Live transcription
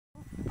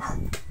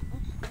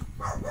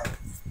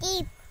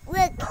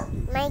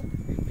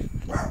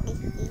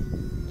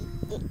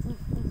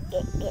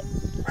Get.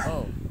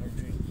 Oh, a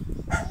drink.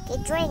 Get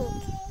drink.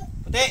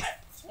 Puti!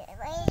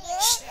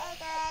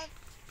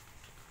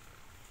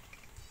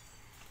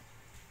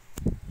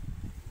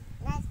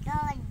 Let's go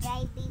and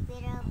JB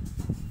bit up.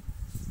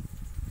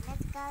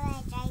 Let's go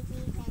and JB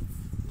bit.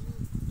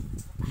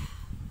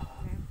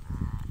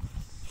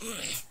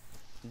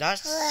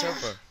 That's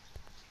super.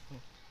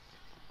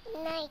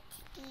 Night,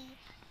 Steve.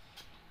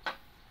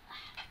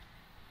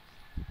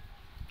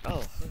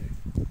 Oh.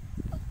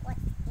 What?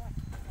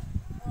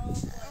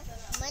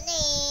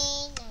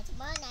 Morning. Good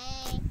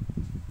morning.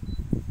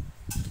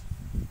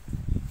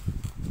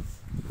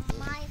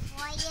 My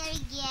fire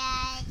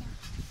again.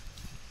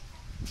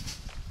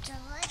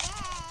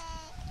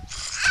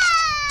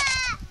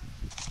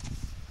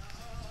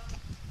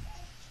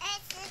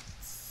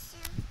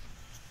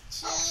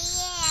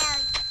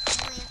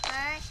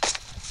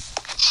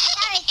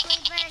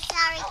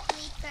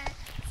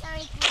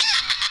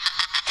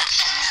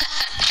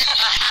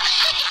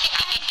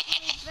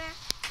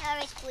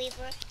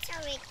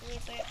 Sorry,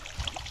 Cleaver. Okay.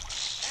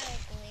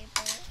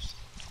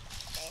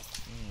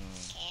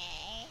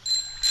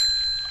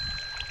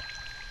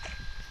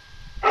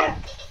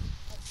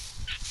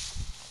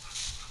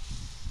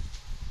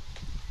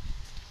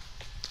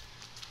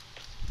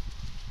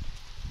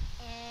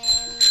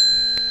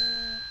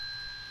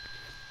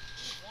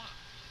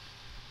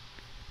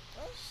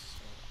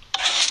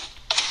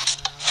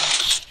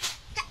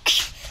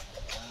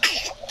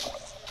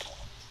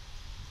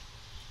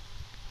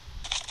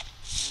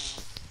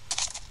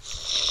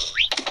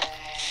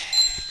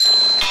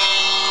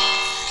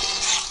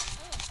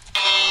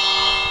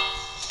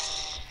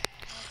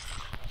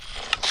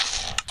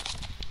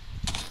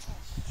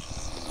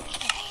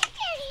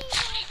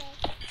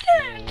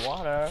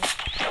 Water.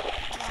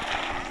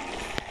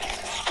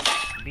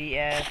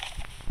 BS.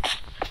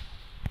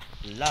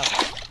 Love.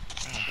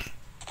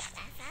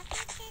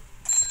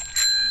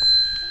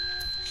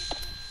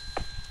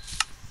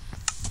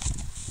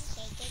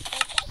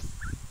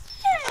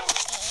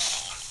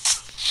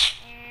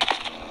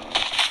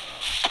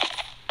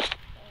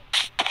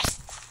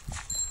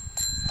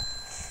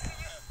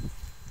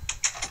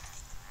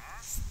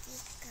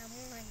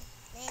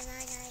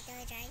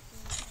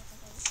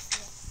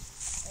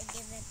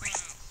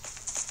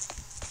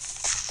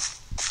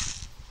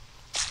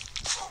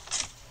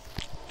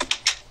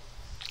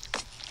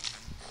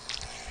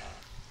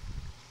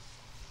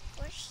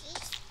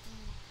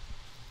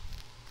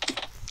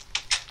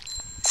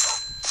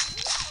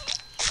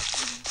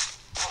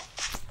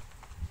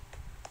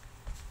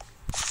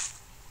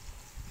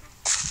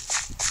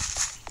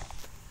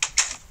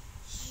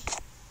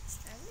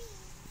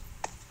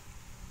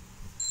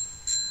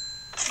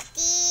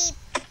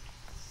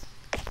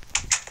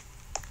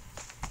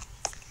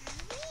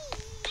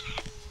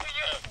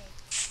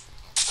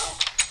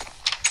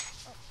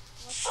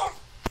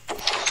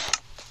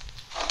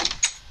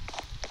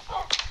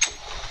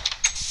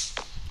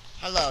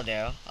 Hello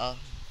there.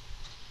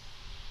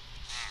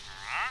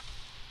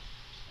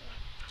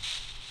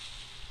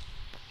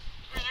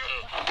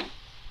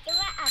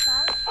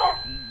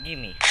 Give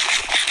me.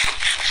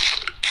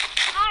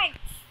 Heart.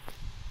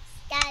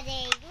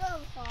 Daddy,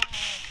 blue heart.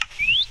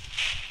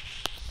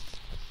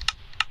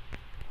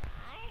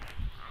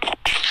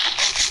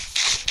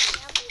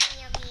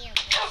 Yummy.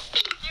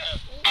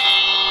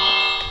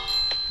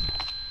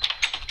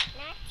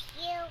 Not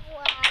you,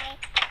 why?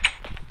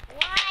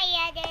 Why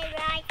are they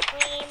ice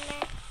cream?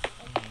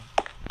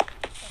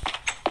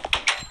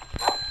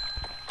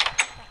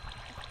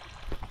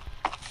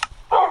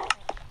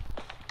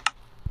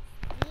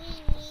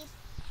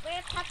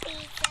 We're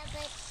puppies, but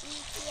we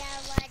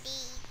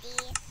already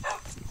did.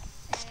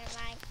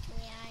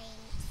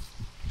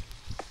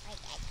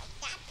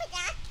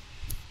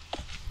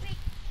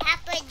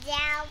 Tap it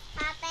down,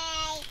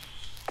 puppy.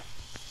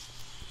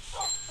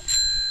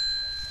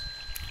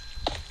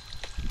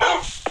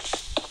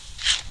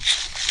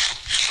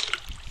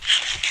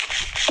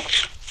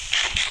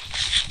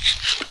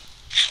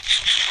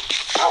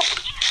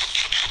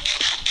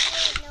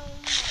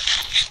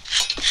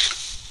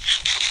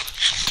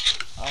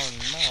 Oh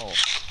no.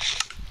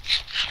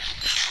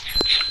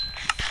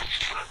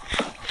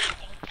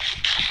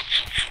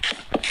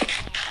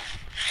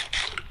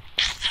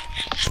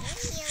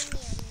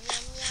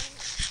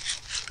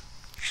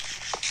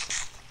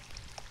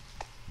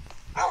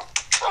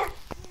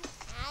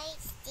 Hi,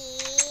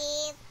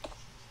 Steve.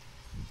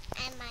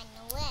 I'm on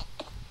it.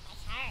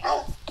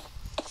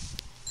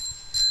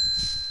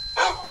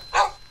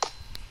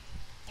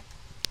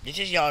 This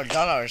is your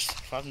dollars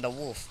from the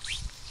wolf.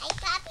 Hey,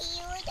 Papi,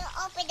 you need to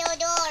open the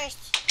doors.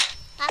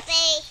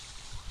 Papi,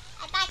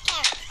 I'm back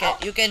here.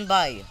 You can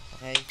buy.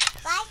 Okay.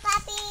 Bye,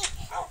 Papi.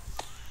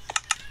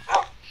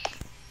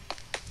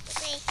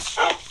 Okay.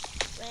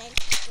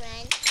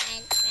 Run.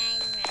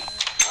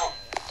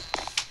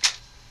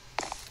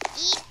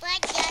 Eat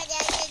but the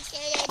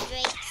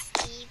drink,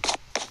 Steve.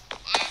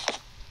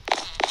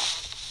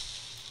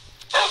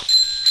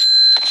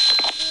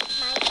 Eat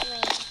my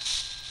drink.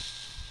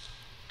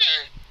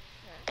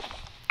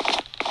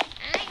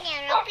 I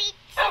need a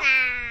pizza.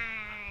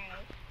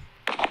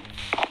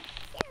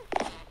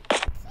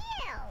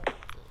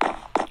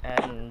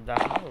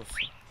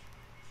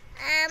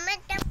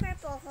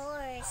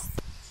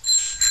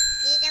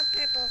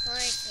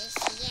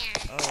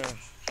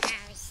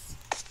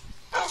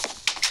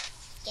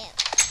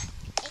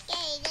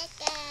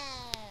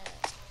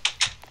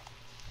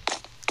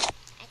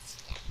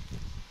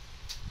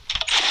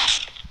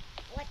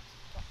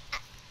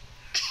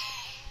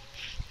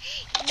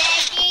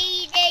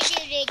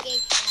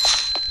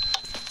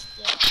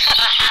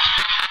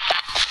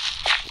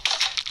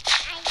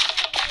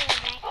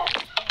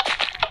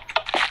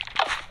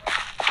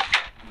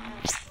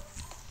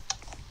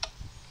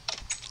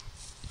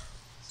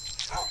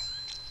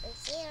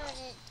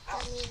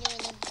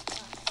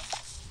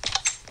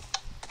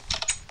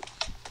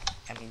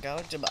 Go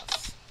to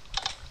bus.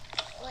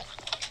 What?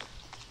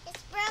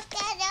 It's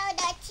broken on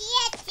the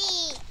TNT.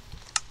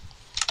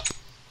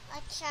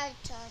 Watch out,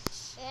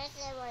 touch. Here's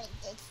the word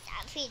that's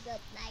stopping on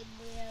my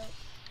bro.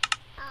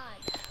 Oh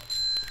no.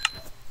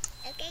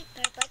 Okay,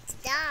 purple's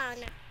down.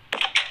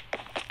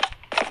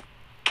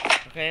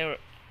 Okay,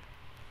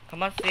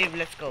 come on, Steve,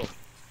 let's go.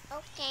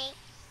 Okay.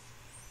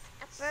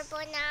 A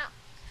purple now.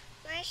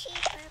 Where's she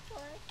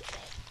purple? Wait,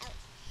 oh.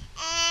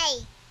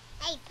 Hey!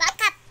 Hey, back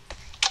up!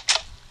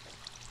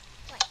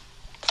 What?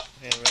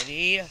 Okay,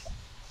 ready,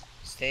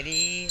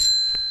 steady,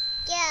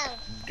 Go!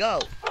 go.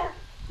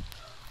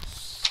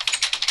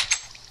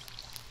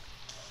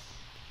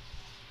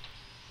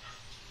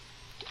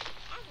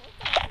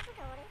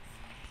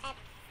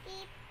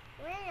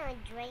 We're gonna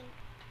drink.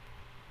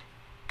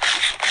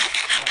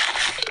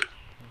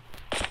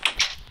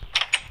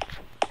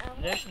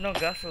 There's no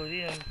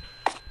gasoline.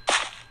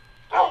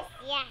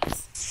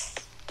 Yes.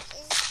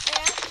 It's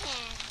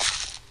broken.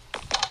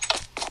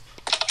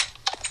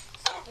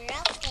 It's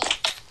broken,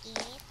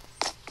 Steve.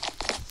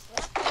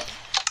 Broken.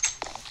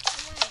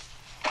 Come on.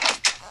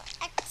 Oh,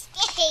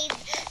 escape.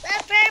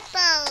 We're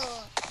purple.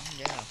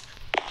 Yeah.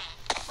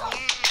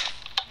 Yeah.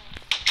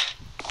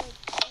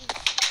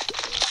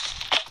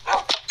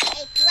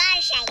 Hey,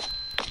 flashlight.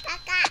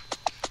 Back up.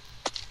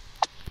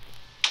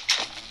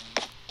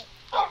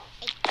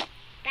 Hey,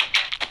 back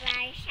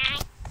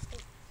flashlight.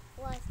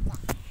 What's that?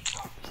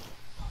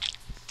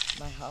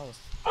 My house.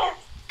 Oh,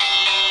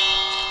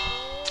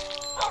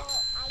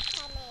 I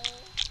coming.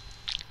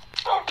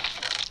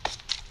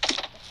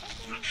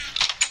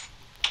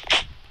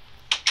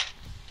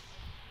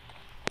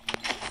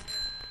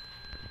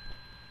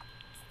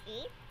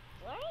 Steve,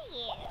 where are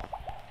you?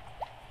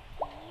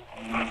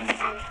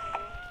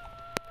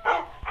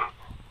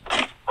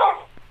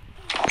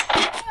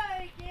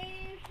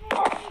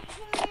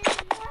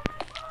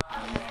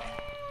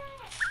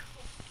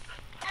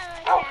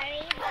 Oh, sorry,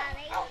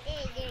 Molly.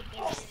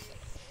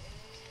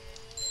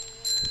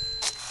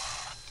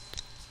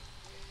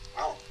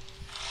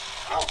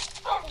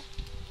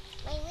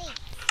 Wait.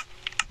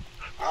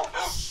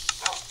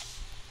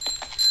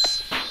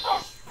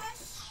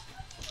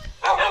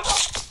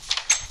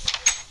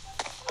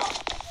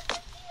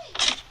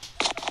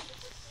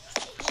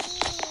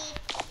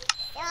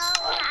 So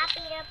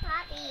happy to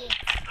Poppy.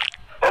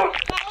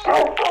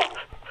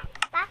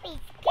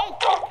 Poppy's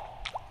cake.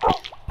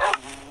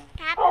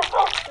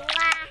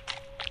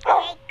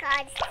 Hey,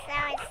 God, so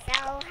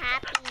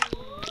happy.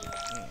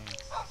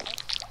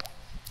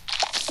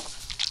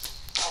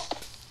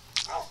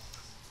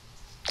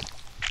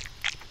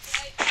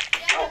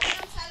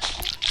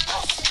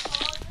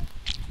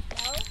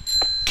 No?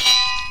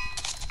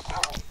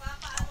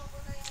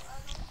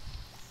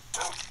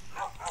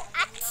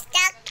 I'm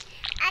stuck.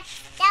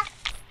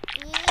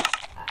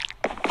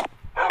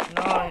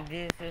 No,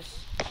 this is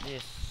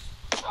this.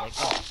 Like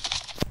that.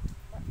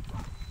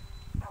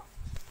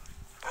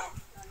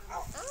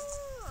 Oh,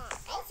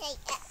 I say,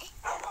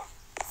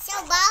 so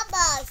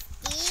bubbles,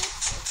 Steve.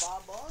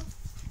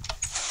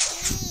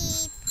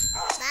 Steve,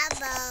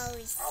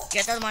 bubbles.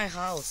 Get out of my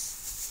house.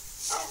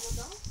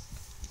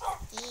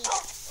 Steve,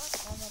 what's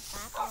all the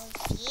bubbles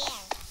here?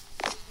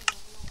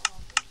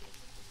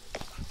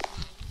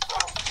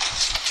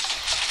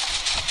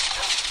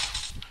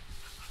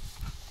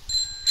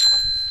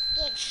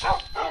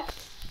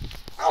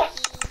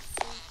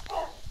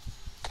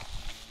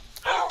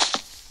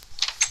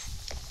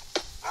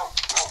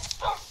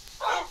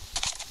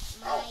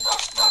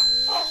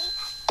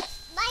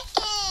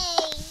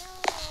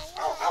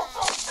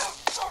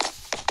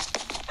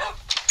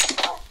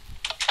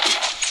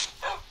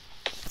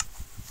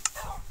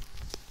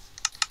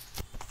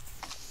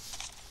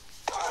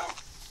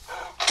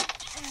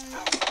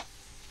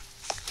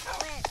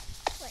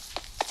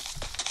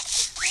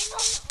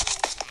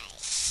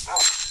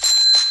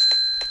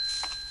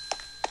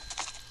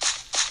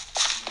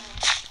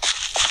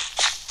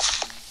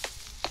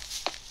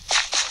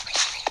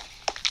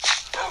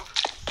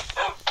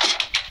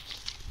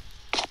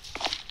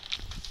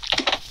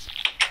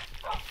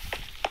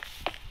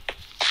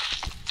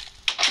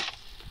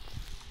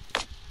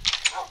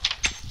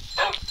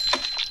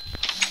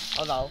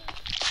 Oh no.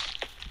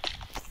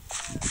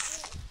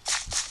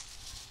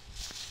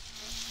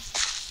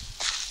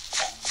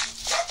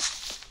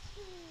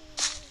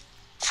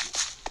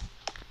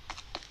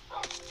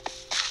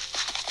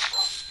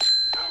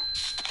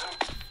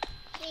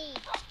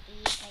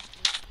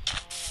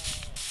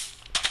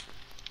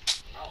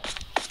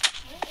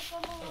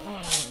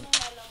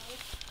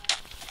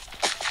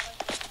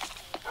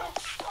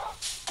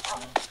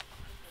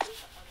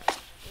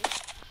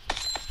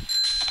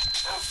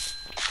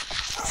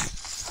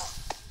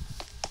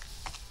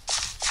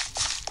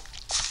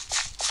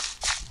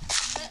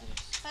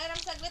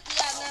 Saglit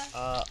yan na.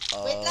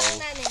 Uh-oh. Wait lang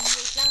nanay.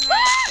 Wait lang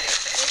ha.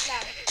 Wait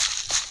lang.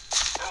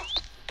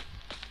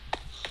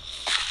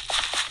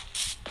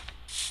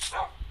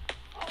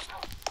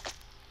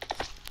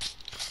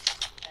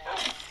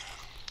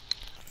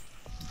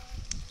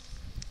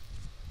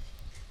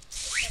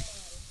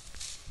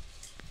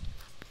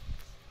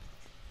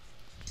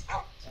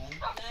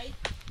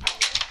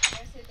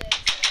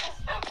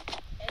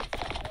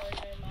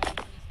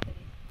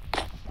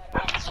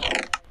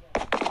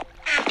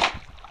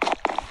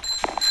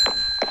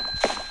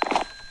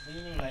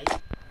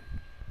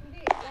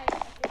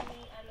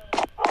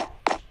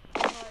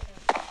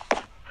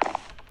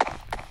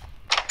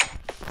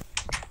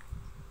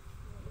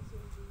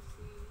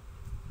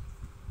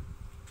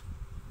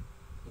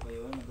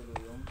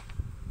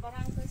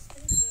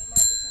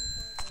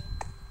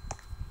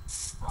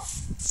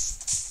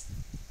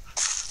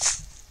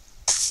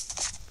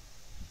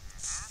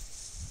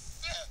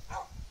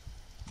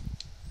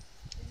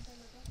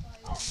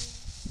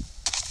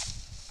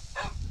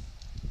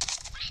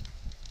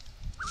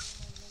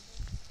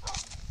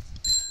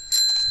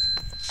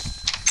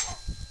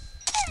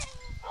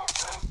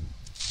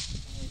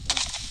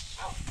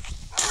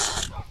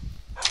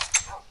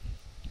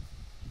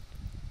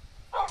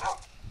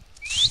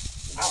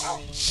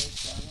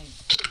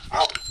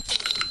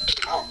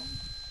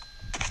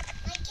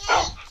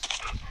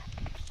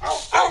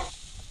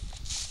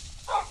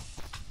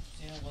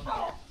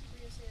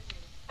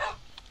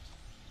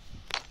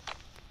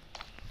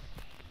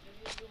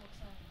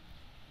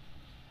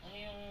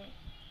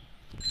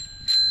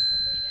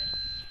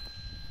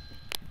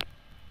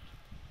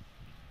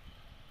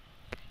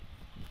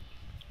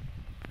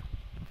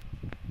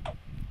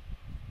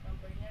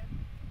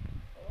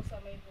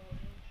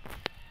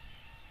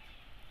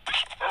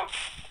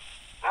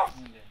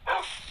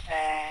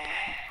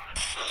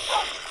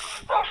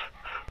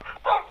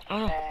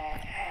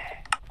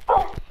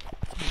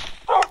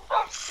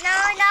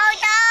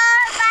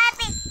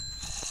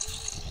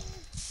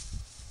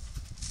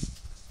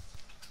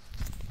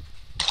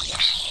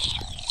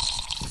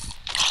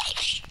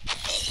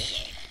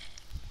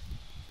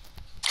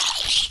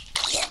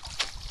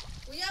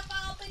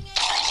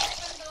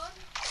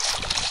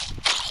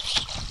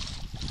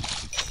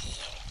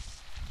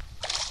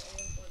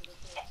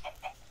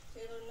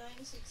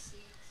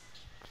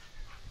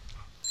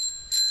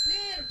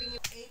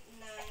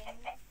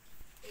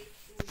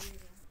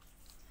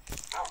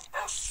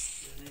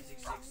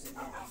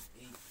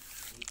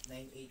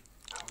 9810.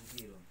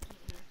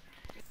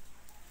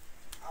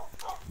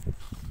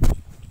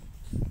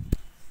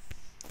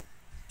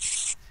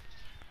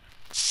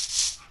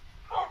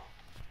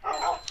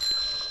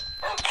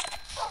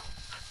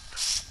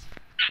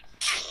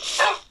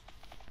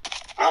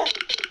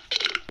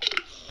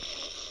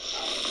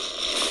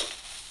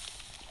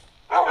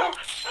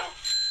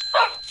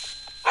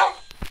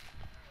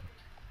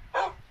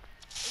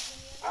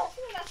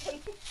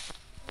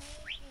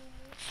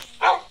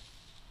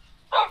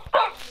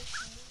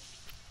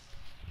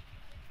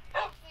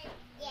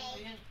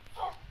 Yay.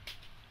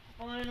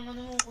 Pangalan ng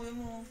ano mo, kuya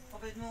mo,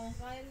 kapatid mo.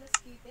 Ryan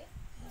Lasquite.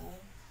 Oo.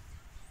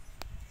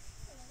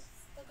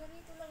 Taga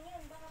rito lang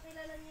yan. Baka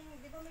kilala niyo yung,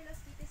 di ba may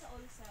Lasquite sa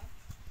Olsa?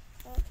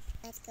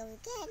 Let's go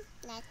again.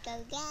 Let's go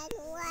again.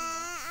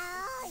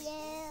 Wow,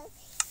 you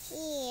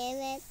hear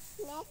it.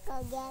 Let's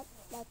go again.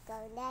 Let's go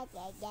again.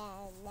 Let's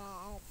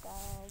go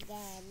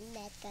again.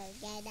 Let's go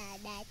again.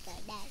 Let's go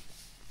again.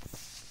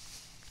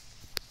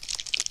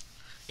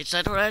 It's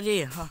set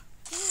already, huh?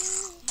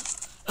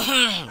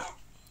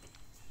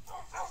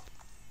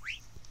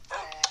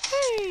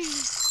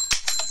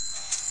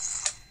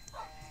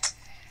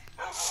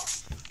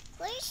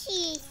 Where's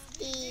she?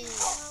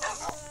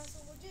 Kaso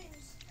ko,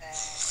 James.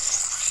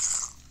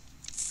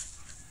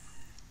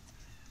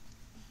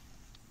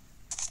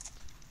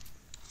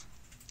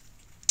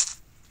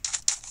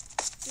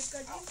 Keep ka,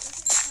 James,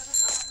 kasi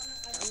nakakita ka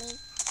ng ano.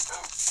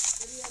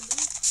 Area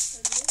breeze.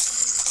 Saglit,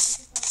 abang dito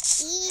kasi sa...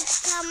 Eve,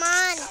 come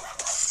on.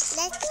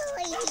 Let's go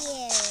right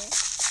here.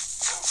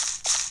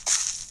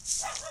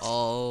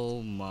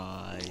 Oh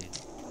my.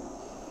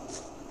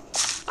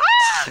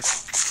 Dark.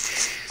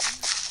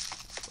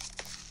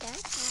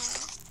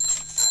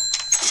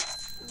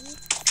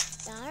 Eve,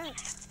 dark.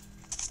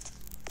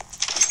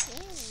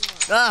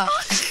 Ah! Ay,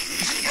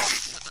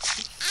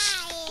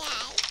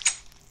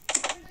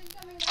 Meron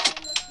kami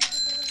Ryan Lasquite,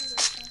 pero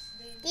Huertas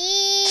din.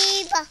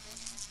 Eve.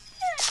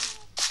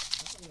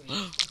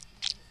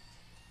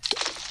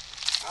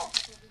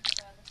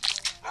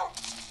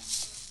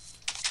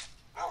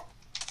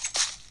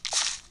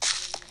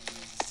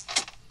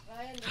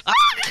 Ryan Dark.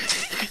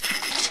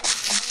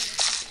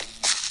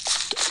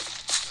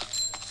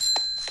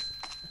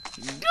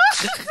 Eve.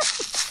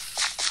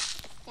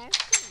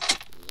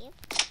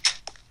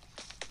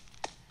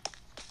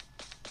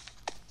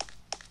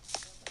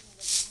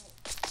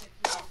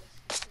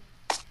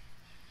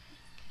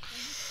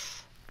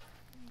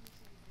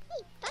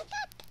 Hey, back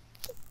up.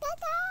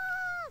 Back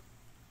up.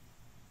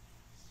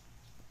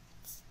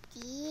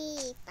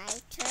 Steve, I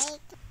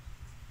tried.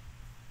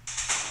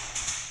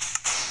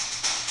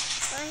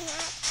 Why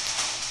not?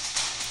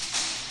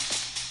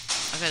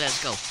 Okay, let's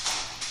go.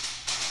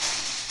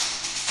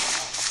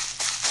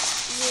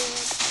 You.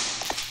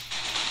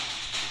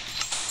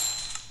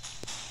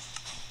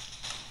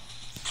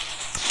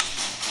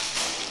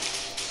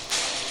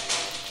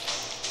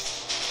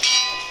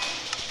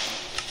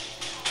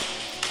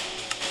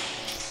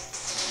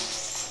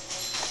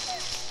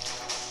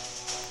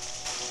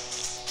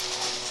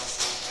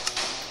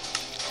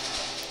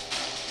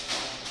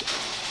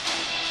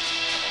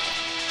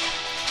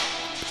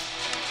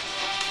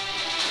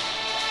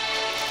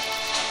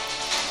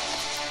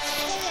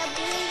 Hey, a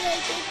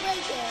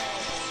burger.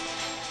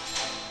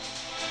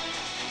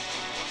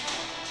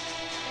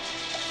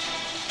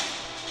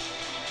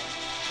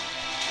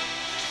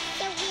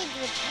 So good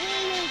with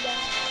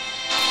burger.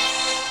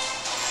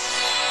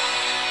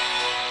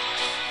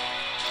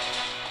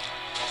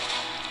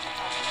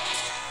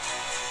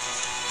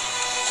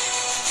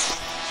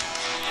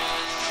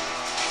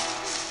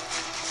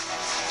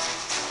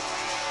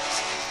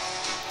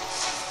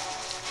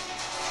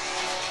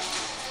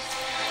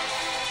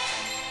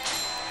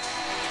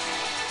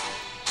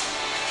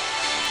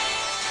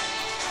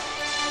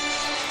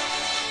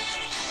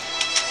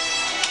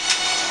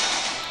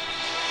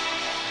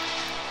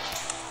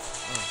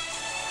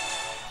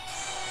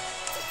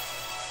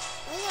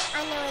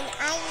 Ano an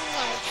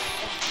island.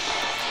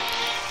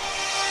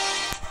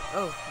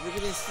 Oh, look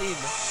at this Steve.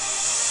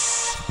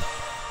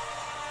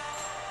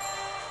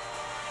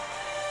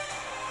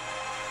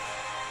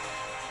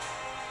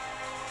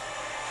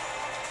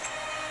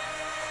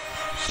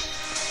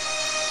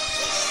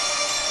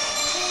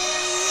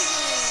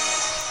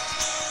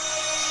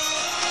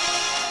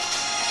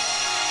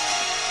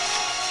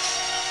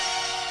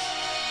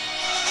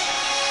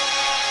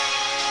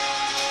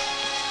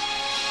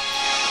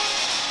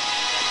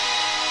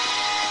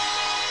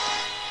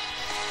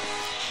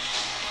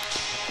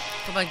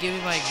 Come on, give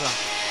me my gun.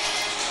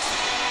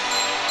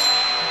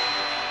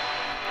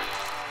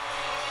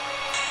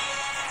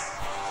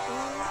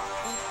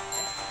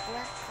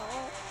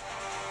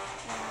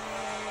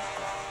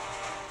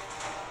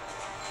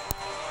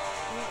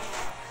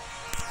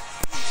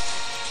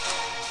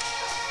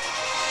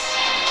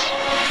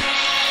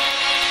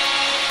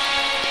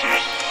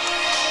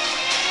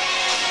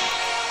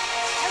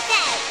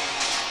 Okay.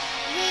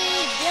 We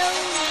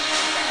don't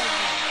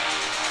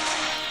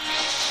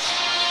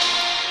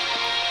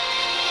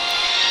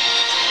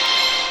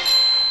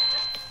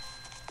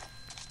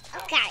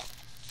Okay.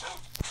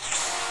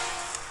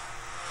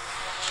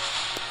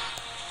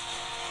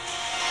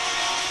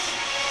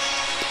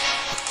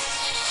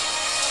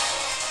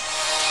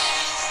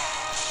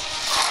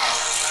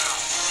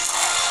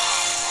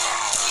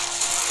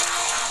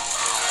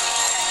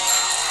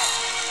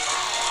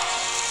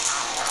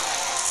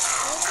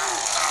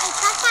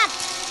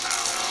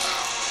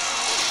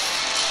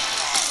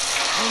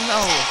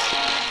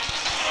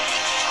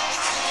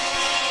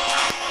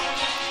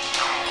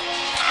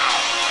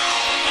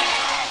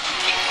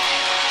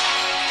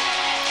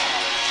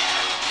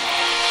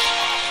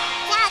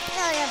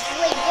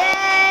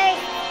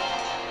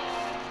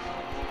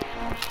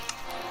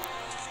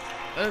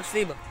 go,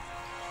 Steve.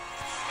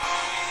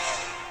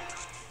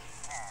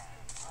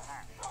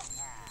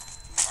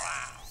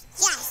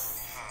 Yes.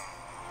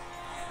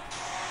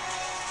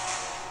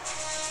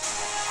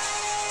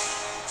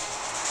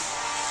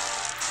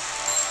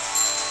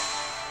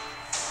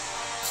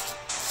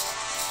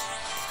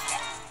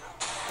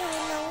 Oh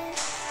no.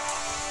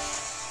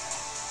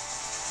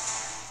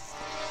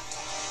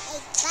 Hey,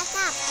 back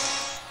up.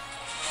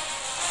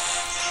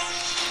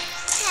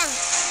 Come,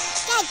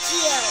 catch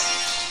you.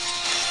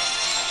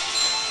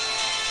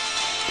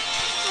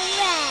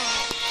 Hooray.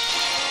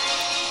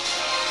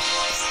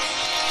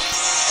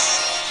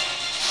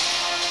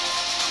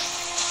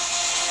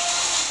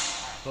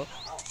 Oh.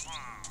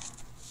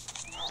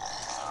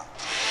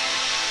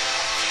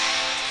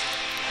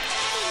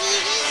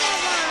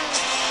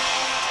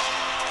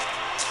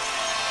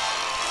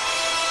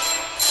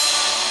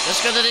 Let's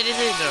go to the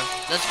leader.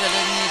 Let's go to the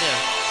leader.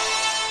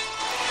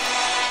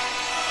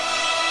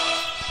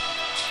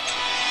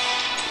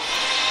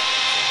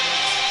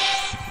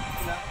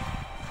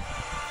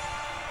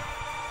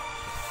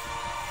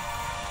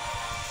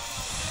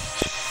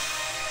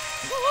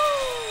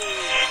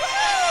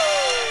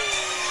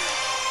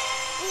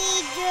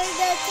 Leader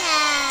the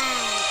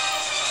time.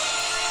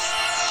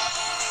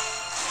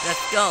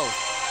 Let's go.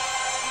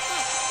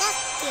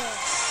 That's good.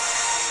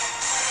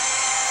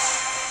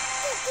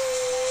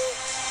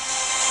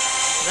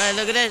 Right,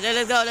 look at this.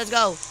 Let's go. Let's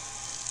go.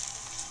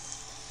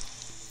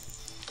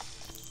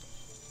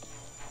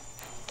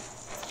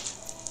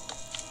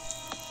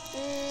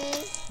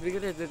 Look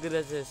at this. Look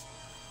at this.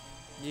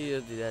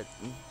 You do that.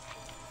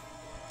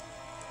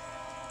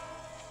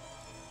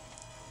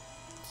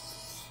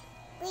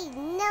 Wait,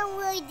 no,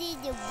 where did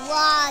the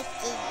block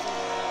it?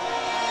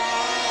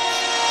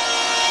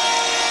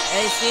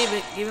 Hey,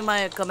 Steve, give me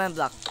my command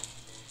block.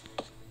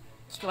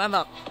 Command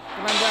block.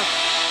 Command block.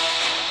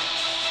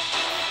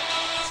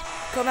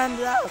 Command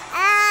block.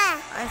 Ah!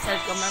 I said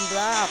command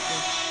block.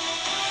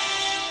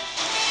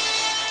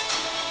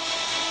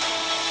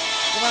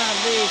 Come on,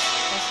 please.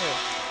 Faster.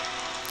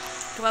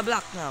 Command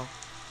block now.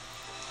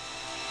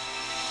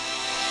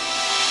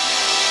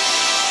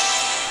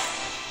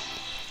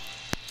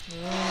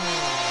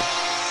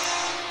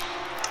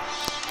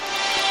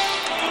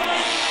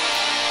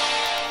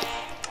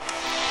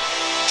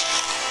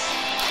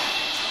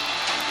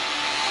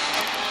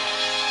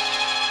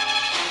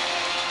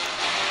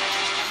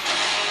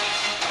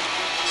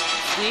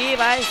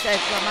 Steve, I said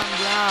command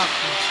block.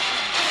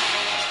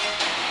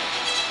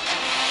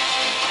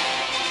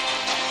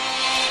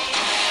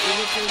 Give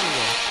it to me.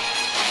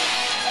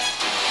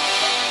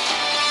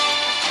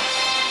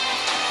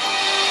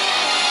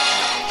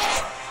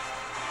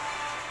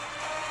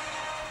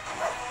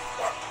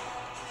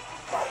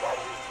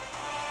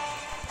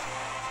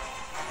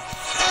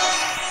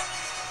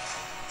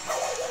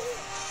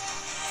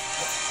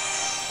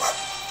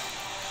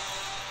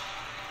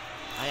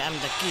 I am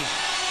the king.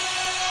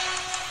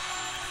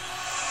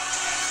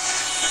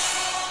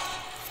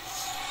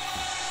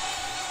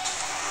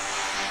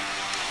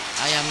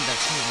 I am the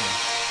king.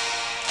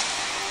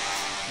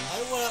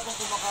 Ay, wala pang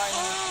kumakain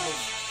ng itlog.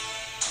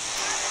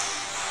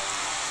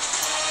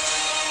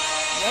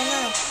 Yan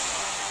na.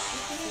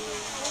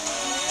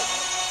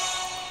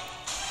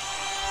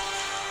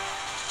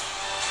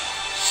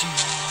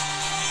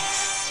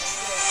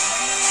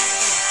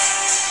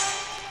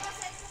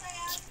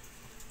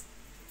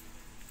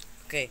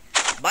 Okay.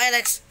 Bye,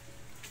 Alex.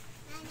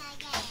 Not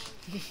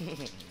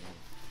again.